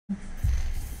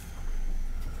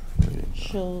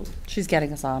She's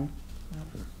getting us on.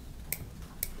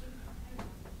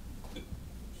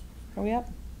 Are we up?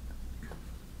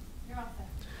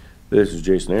 This is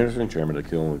Jason Anderson, Chairman of the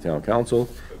Killenly Town Council,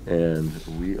 and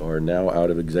we are now out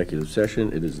of executive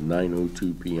session. It is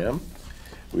 9:02 p.m.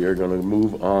 We are going to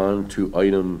move on to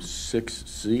item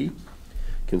 6C,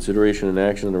 consideration and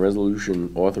action on a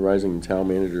resolution authorizing the town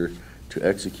manager to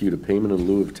execute a payment in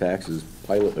lieu of taxes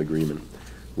pilot agreement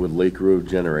with Lake Road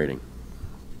Generating.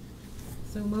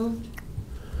 So moved.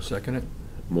 Second it.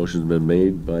 Motion's been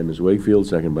made by Ms. Wakefield,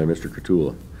 second by Mr.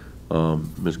 Cottula.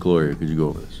 Ms. Gloria, could you go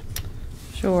over this?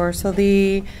 Sure. So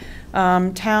the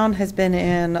town has been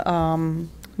in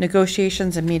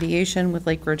negotiations and mediation with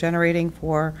Lake Road Generating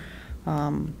for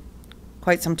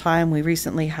quite some time. We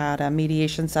recently had a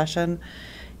mediation session,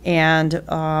 and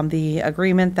the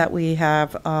agreement that we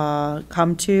have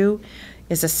come to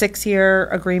is a 6-year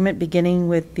agreement beginning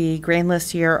with the grand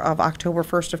list year of October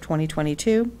 1st of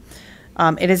 2022.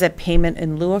 It is a payment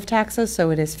in lieu of taxes, so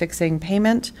it is fixing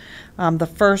payment. The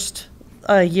first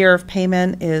year of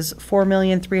payment is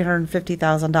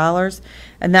 $4,350,000,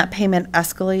 and that payment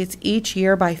escalates each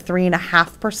year by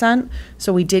 3.5%.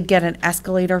 So we did get an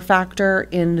escalator factor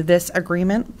in this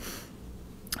agreement.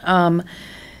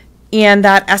 And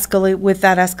that with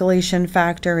that escalation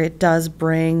factor, it does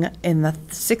bring, in the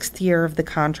 6th year of the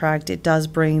contract, it does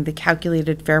bring the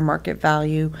calculated fair market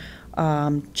value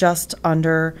just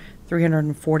under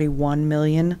 $341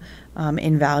 million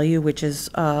in value, which is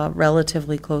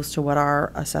relatively close to what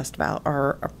our assessed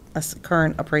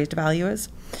current appraised value is.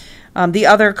 The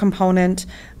other component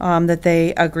that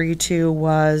they agreed to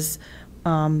was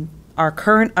our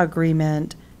current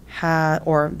agreement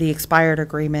or the expired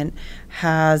agreement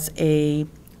has a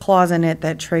clause in it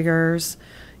that triggers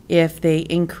if they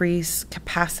increase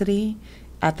capacity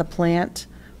at the plant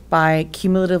by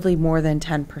cumulatively more than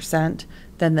 10%,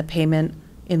 then the payment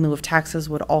in lieu of taxes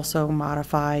would also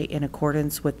modify in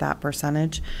accordance with that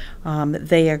percentage.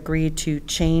 They agreed to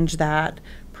change that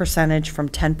percentage from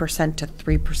 10% to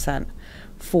 3%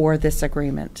 for this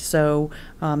agreement. So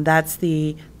that's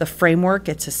the framework.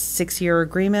 It's a 6-year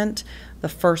agreement. The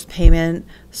first payment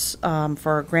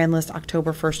for grand list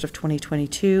October 1st of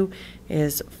 2022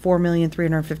 is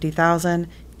 $4,350,000,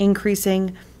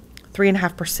 increasing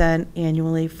 3.5%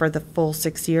 annually for the full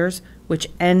 6 years, which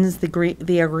ends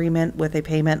the agreement with a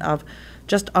payment of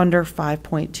just under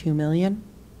 $5.2 million.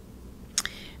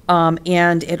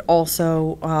 And it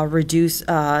also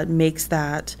makes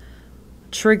that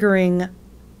triggering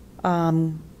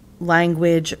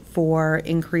language for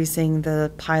increasing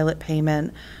the pilot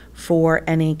payment for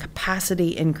any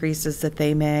capacity increases that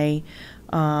they may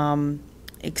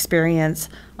experience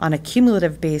on a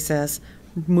cumulative basis,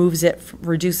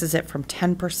 reduces it from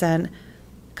 10%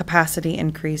 capacity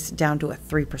increase down to a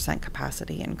 3%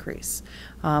 capacity increase.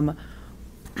 Again,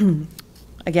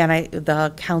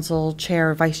 the council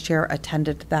chair, vice chair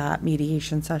attended that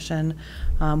mediation session.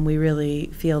 We really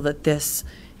feel that this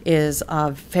is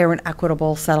a fair and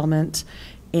equitable settlement,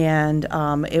 and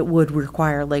it would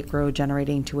require Lake Road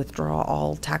Generating to withdraw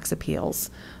all tax appeals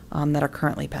that are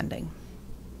currently pending.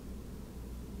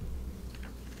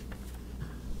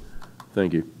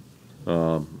 Thank you.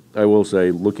 I will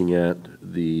say, looking at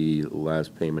the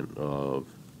last payment of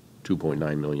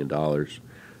 $2.9 million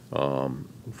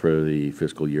for the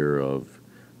fiscal year of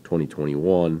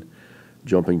 2021,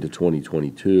 jumping to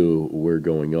 2022, we're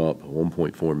going up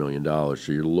 $1.4 million.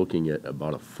 So you're looking at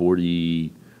about a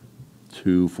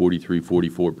 42, 43,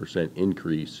 44%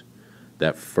 increase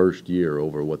that first year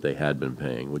over what they had been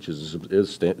paying, which is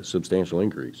a substantial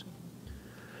increase.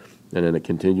 And then it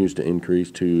continues to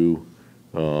increase to,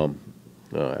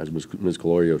 as Ms.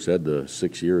 Colorio said, the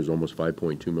 6 years, almost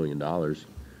 $5.2 million,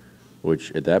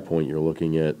 which at that point you're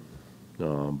looking at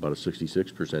about a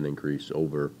 66% increase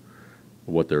over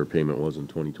what their payment was in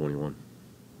 2021.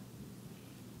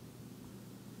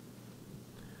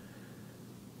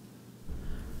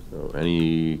 So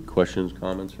any questions,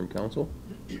 comments from council?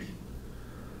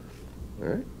 All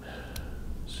right.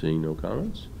 Seeing no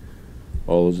comments.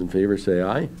 All those in favor say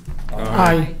aye.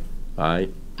 Aye. Aye.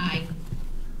 Aye.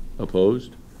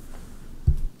 Opposed?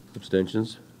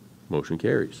 Abstentions? Motion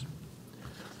carries.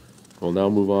 We'll now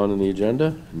move on the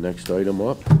agenda. Next item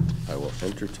up, I will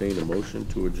entertain a motion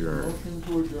to adjourn. Motion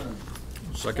to adjourn.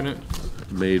 Second it.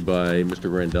 Made by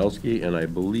Mr. Randelsky, and I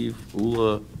believe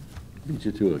Ula beat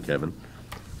you to it, Kevin.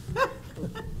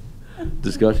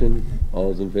 Discussion?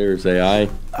 All those in favor say aye.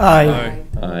 Aye.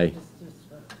 Aye.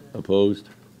 Opposed?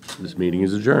 This meeting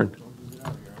is adjourned.